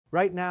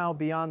Right now,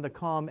 beyond the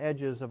calm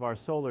edges of our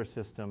solar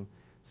system,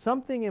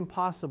 something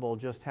impossible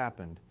just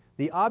happened.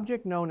 The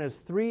object known as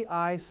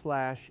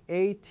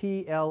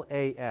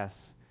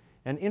 3I/ATLAS,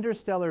 an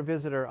interstellar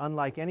visitor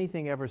unlike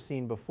anything ever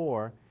seen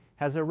before,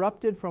 has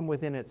erupted from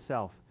within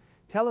itself.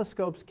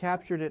 Telescopes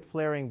captured it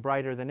flaring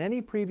brighter than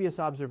any previous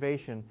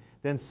observation.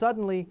 Then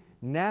suddenly,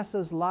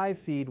 NASA's live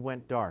feed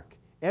went dark.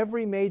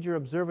 Every major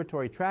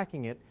observatory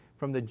tracking it,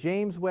 from the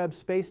James Webb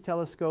Space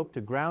Telescope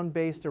to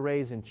ground-based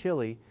arrays in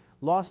Chile,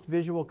 lost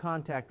visual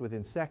contact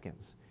within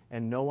seconds.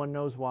 And no one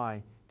knows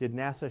why. Did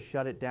NASA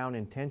shut it down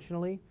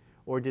intentionally?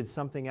 Or did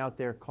something out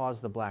there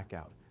cause the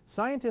blackout?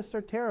 Scientists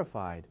are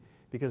terrified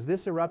because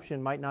this eruption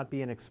might not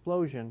be an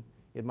explosion,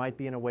 it might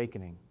be an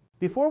awakening.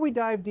 Before we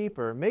dive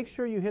deeper, make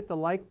sure you hit the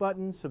like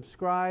button,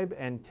 subscribe,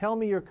 and tell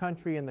me your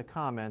country in the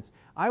comments.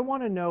 I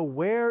want to know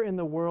where in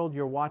the world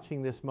you're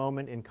watching this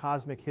moment in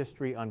cosmic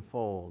history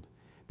unfold.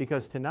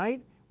 Because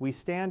tonight, we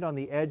stand on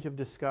the edge of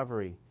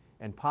discovery,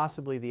 and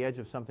possibly the edge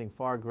of something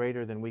far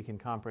greater than we can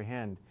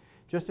comprehend.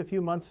 Just a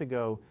few months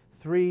ago,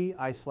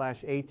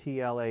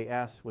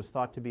 3I/ATLAS was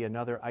thought to be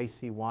another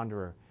icy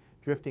wanderer,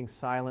 drifting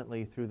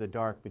silently through the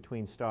dark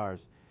between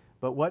stars.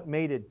 But what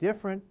made it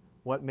different,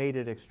 what made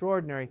it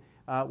extraordinary,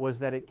 was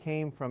that it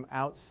came from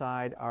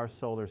outside our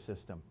solar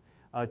system,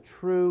 a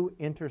true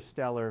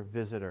interstellar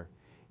visitor.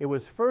 It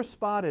was first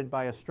spotted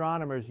by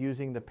astronomers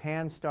using the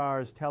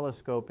Pan-STARRS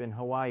telescope in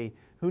Hawaii,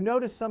 who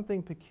noticed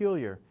something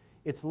peculiar.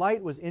 Its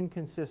light was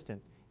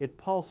inconsistent. It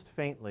pulsed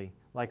faintly,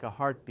 like a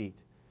heartbeat.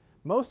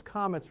 Most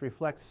comets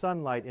reflect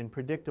sunlight in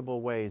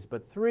predictable ways,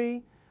 but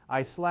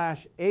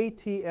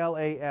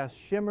 3I/ATLAS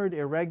shimmered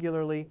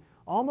irregularly,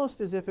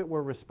 almost as if it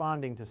were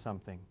responding to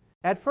something.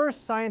 At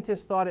first,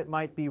 scientists thought it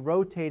might be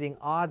rotating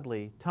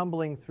oddly,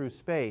 tumbling through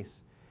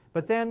space.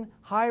 But then,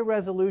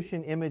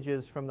 high-resolution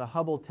images from the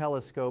Hubble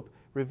telescope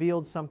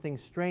revealed something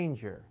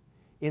stranger.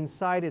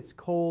 Inside its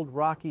cold,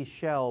 rocky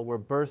shell were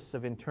bursts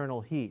of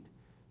internal heat,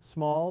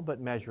 small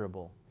but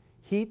measurable.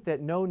 Heat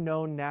that no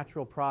known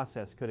natural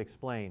process could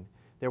explain.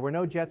 There were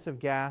no jets of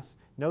gas,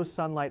 no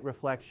sunlight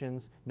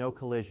reflections, no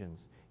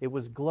collisions. It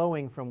was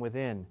glowing from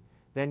within.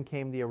 Then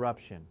came the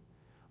eruption.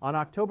 On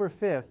October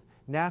 5th,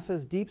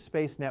 NASA's Deep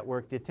Space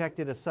Network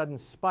detected a sudden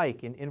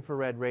spike in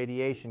infrared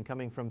radiation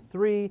coming from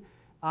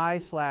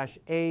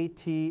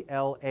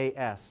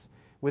 3I/ATLAS.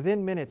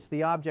 Within minutes,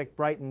 the object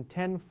brightened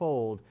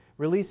tenfold,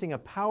 releasing a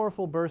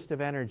powerful burst of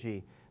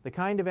energy, the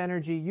kind of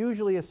energy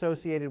usually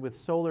associated with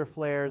solar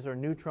flares or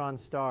neutron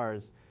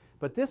stars.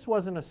 But this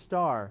wasn't a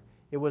star.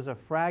 It was a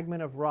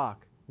fragment of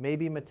rock,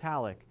 maybe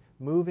metallic,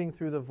 moving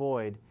through the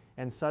void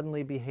and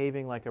suddenly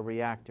behaving like a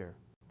reactor.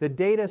 The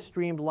data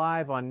streamed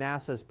live on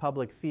NASA's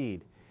public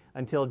feed,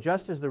 until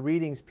just as the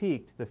readings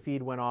peaked, the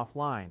feed went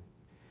offline.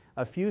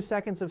 A few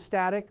seconds of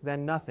static,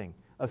 then nothing.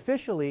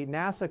 Officially,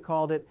 NASA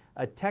called it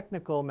a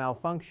technical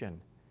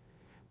malfunction.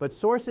 But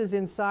sources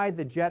inside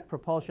the Jet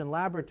Propulsion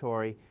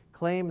Laboratory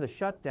claim the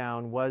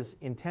shutdown was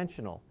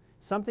intentional.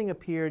 Something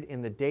appeared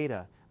in the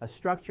data, a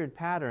structured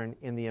pattern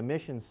in the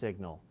emission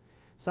signal.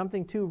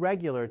 Something too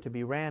regular to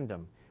be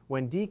random.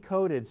 When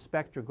decoded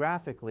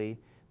spectrographically,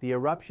 the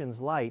eruption's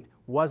light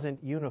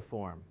wasn't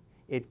uniform.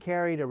 It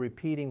carried a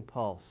repeating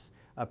pulse,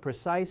 a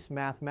precise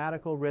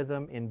mathematical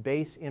rhythm in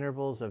base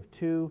intervals of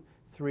 2,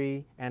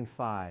 3, and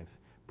 5.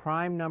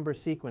 Prime number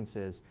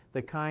sequences,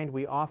 the kind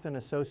we often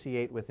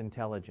associate with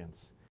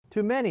intelligence.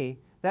 To many,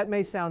 that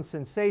may sound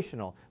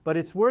sensational, but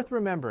it's worth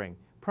remembering.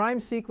 Prime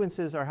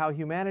sequences are how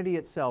humanity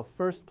itself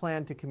first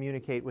planned to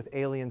communicate with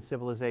alien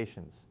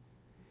civilizations.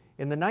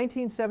 In the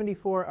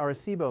 1974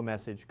 Arecibo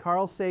message,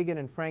 Carl Sagan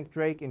and Frank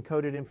Drake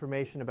encoded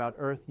information about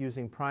Earth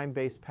using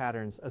prime-based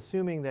patterns,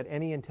 assuming that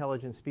any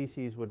intelligent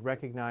species would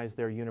recognize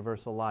their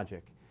universal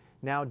logic.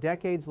 Now,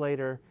 decades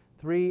later,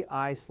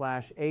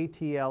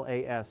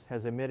 3I/ATLAS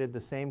has emitted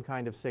the same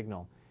kind of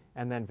signal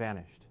and then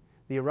vanished.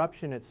 The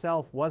eruption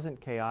itself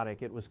wasn't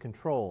chaotic, it was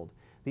controlled.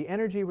 The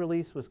energy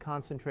release was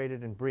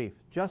concentrated and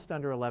brief, just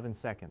under 11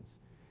 seconds.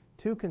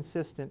 Too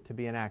consistent to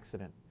be an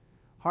accident.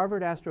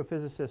 Harvard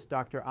astrophysicist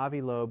Dr. Avi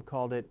Loeb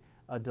called it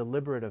a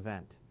deliberate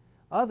event.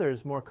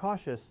 Others, more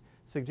cautious,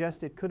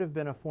 suggest it could have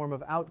been a form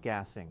of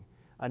outgassing,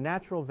 a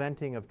natural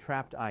venting of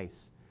trapped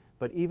ice.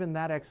 But even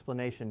that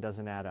explanation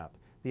doesn't add up.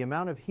 The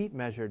amount of heat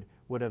measured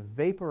would have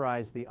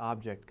vaporized the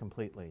object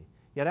completely.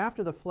 Yet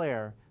after the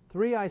flare,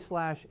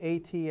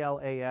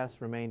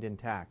 3I/ATLAS remained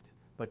intact,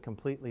 but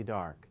completely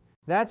dark.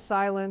 That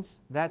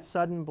silence, that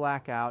sudden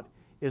blackout,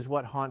 is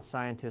what haunts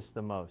scientists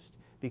the most.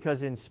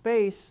 Because in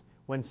space,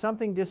 when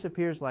something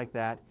disappears like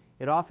that,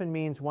 it often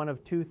means one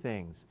of two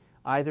things.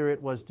 Either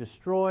it was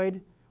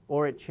destroyed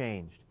or it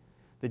changed.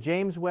 The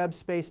James Webb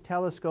Space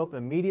Telescope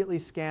immediately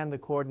scanned the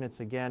coordinates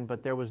again,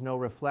 but there was no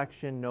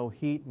reflection, no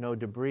heat, no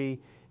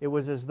debris. It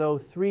was as though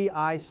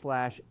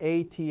 3I/ATLAS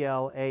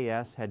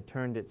had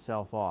turned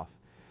itself off.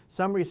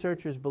 Some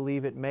researchers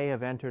believe it may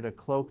have entered a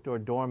cloaked or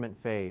dormant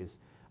phase,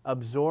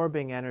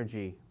 absorbing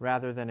energy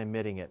rather than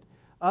emitting it.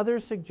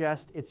 Others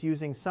suggest it's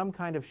using some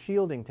kind of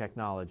shielding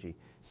technology,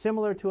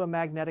 similar to a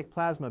magnetic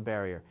plasma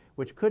barrier,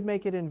 which could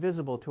make it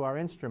invisible to our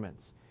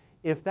instruments.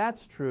 If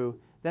that's true,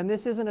 then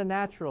this isn't a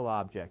natural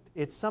object.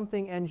 It's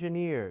something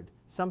engineered,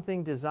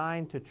 something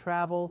designed to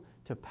travel,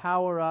 to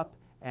power up,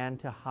 and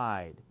to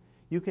hide.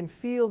 You can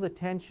feel the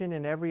tension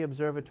in every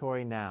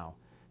observatory now.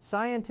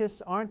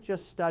 Scientists aren't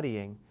just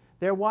studying,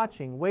 they're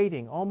watching,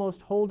 waiting,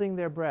 almost holding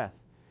their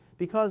breath,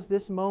 because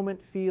this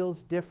moment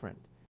feels different.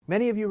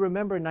 Many of you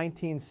remember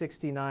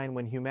 1969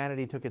 when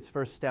humanity took its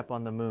first step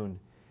on the moon.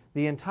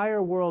 The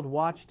entire world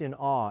watched in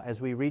awe as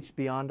we reached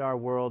beyond our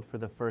world for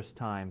the first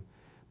time.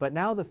 But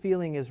now the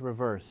feeling is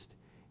reversed.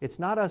 It's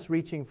not us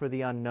reaching for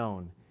the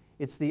unknown.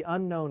 It's the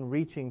unknown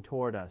reaching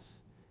toward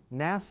us.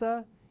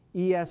 NASA,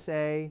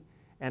 ESA,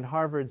 and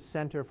Harvard's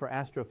Center for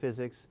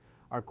Astrophysics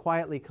are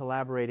quietly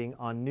collaborating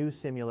on new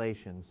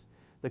simulations.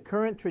 The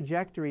current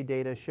trajectory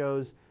data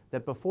shows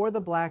that before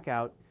the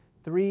blackout,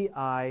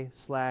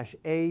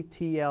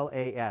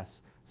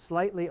 3I/ATLAS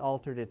slightly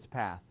altered its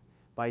path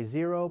by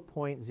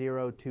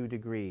 0.02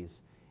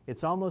 degrees.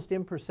 It's almost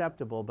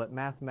imperceptible but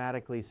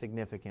mathematically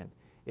significant.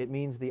 It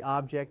means the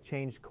object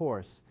changed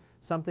course,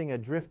 something a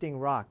drifting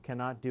rock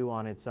cannot do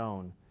on its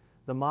own.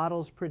 The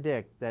models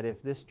predict that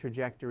if this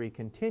trajectory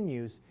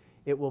continues,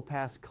 it will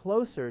pass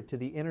closer to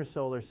the inner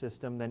solar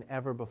system than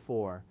ever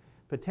before,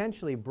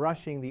 potentially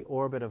brushing the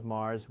orbit of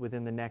Mars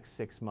within the next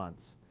 6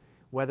 months.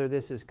 Whether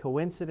this is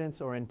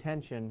coincidence or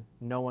intention,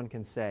 no one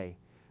can say.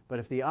 But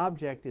if the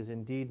object is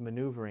indeed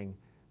maneuvering,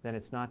 then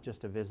it's not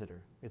just a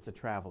visitor, it's a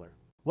traveler.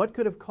 What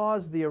could have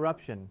caused the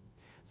eruption?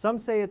 Some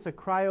say it's a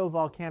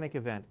cryovolcanic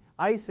event,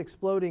 ice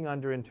exploding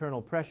under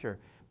internal pressure,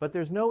 but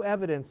there's no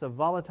evidence of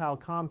volatile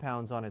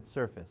compounds on its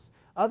surface.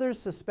 Others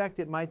suspect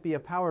it might be a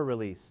power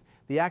release,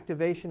 the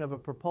activation of a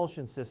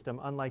propulsion system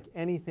unlike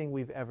anything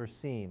we've ever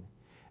seen.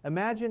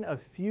 Imagine a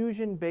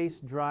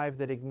fusion-based drive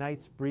that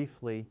ignites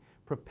briefly,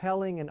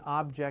 propelling an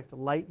object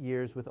light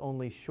years with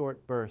only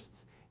short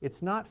bursts.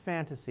 It's not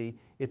fantasy,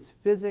 it's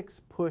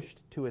physics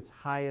pushed to its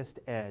highest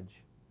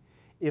edge.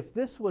 If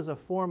this was a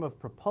form of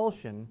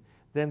propulsion,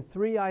 then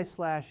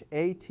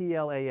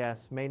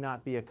 3I/ATLAS may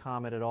not be a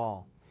comet at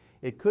all.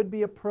 It could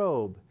be a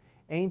probe,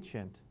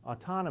 ancient,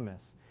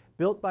 autonomous,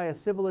 built by a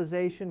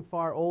civilization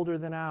far older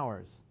than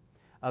ours.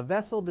 A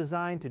vessel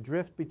designed to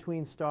drift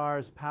between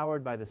stars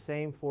powered by the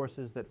same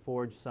forces that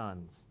forge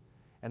suns.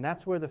 And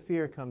that's where the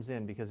fear comes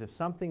in, because if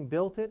something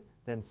built it,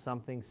 then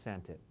something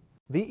sent it.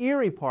 The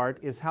eerie part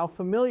is how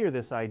familiar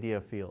this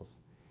idea feels.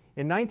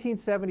 In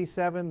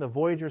 1977, the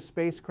Voyager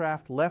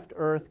spacecraft left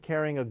Earth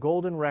carrying a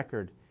golden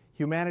record,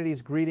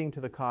 humanity's greeting to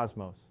the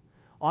cosmos.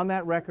 On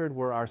that record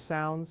were our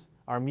sounds,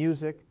 our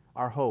music,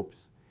 our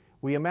hopes.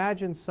 We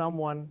imagined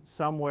someone,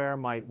 somewhere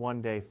might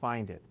one day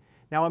find it.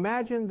 Now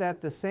imagine that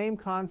the same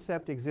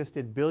concept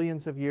existed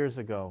billions of years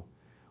ago,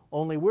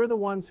 only we're the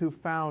ones who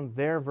found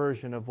their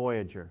version of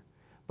Voyager.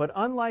 But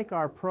unlike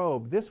our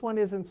probe, this one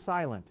isn't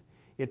silent.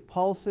 It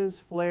pulses,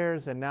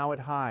 flares, and now it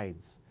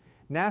hides.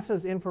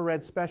 NASA's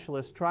infrared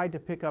specialists tried to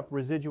pick up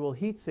residual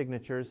heat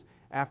signatures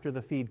after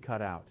the feed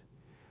cut out.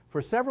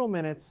 For several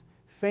minutes,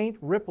 faint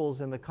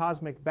ripples in the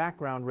cosmic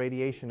background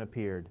radiation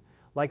appeared,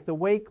 like the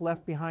wake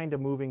left behind a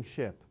moving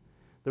ship.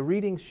 The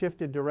readings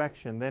shifted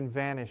direction, then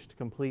vanished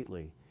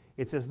completely.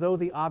 It's as though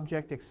the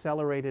object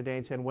accelerated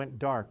and went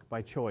dark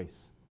by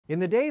choice. In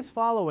the days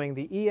following,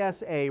 the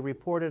ESA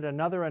reported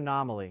another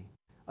anomaly.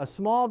 A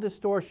small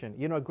distortion,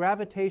 a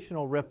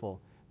gravitational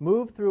ripple,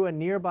 moved through a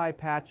nearby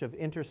patch of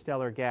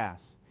interstellar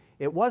gas.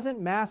 It wasn't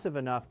massive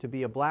enough to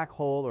be a black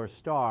hole or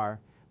star,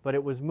 but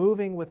it was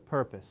moving with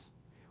purpose.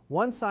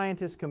 One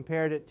scientist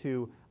compared it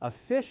to a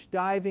fish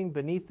diving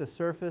beneath the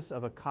surface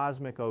of a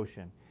cosmic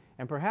ocean.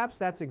 And perhaps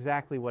that's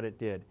exactly what it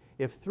did.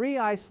 If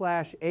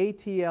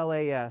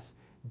 3I/ATLAS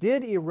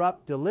did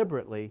erupt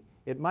deliberately,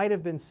 it might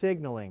have been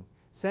signaling,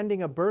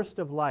 sending a burst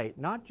of light,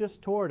 not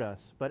just toward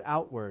us, but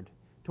outward,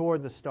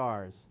 toward the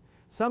stars.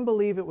 Some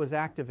believe it was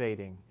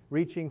activating,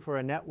 reaching for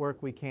a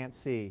network we can't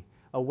see,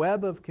 a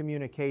web of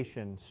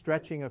communication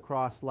stretching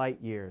across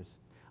light years.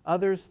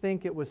 Others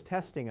think it was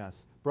testing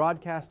us,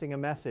 broadcasting a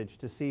message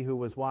to see who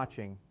was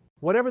watching.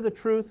 Whatever the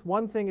truth,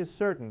 one thing is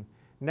certain: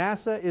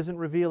 NASA isn't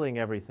revealing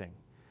everything.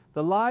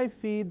 The live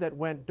feed that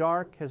went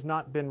dark has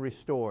not been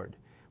restored.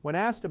 When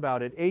asked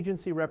about it,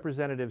 agency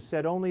representatives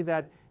said only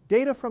that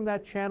data from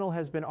that channel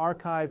has been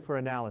archived for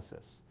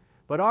analysis.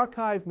 But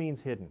archive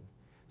means hidden.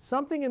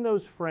 Something in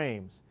those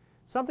frames,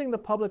 something the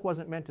public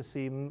wasn't meant to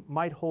see,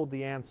 might hold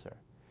the answer.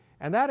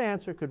 And that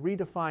answer could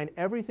redefine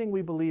everything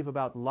we believe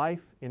about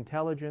life,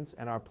 intelligence,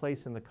 and our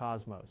place in the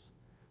cosmos.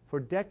 For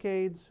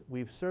decades,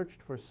 we've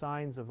searched for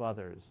signs of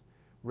others: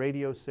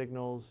 radio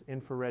signals,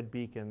 infrared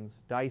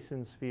beacons,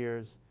 Dyson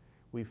spheres.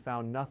 We've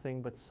found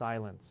nothing but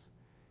silence.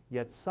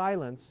 Yet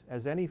silence,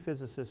 as any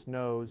physicist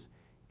knows,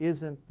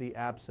 isn't the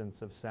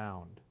absence of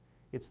sound.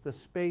 It's the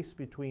space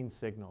between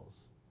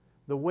signals,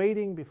 the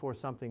waiting before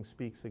something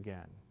speaks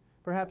again.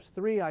 Perhaps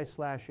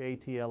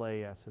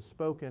 3I/ATLAS has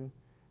spoken,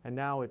 and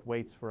now it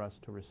waits for us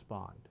to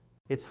respond.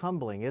 It's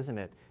humbling, isn't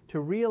it, to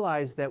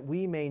realize that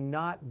we may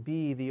not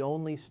be the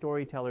only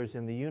storytellers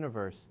in the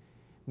universe.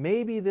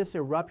 Maybe this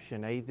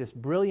eruption, this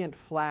brilliant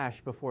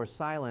flash before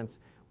silence,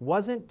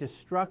 wasn't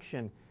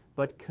destruction,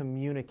 but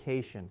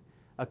communication.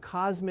 a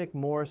cosmic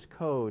Morse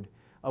code,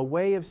 a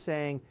way of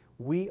saying,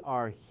 we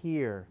are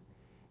here.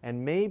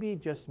 And maybe,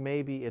 just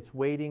maybe, it's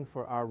waiting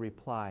for our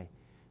reply.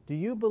 Do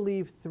you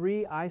believe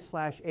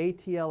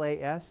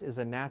 3I/ATLAS is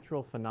a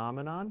natural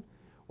phenomenon,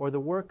 or the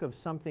work of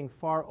something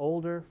far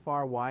older,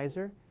 far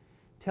wiser?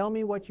 Tell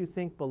me what you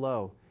think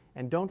below.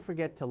 And don't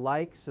forget to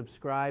like,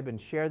 subscribe,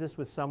 and share this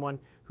with someone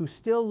who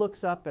still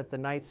looks up at the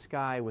night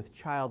sky with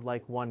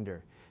childlike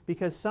wonder.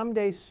 Because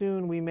someday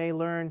soon we may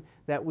learn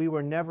that we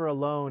were never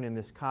alone in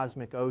this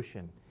cosmic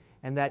ocean,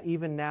 and that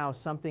even now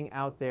something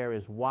out there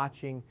is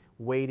watching,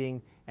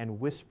 waiting, and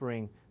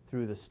whispering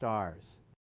through the stars.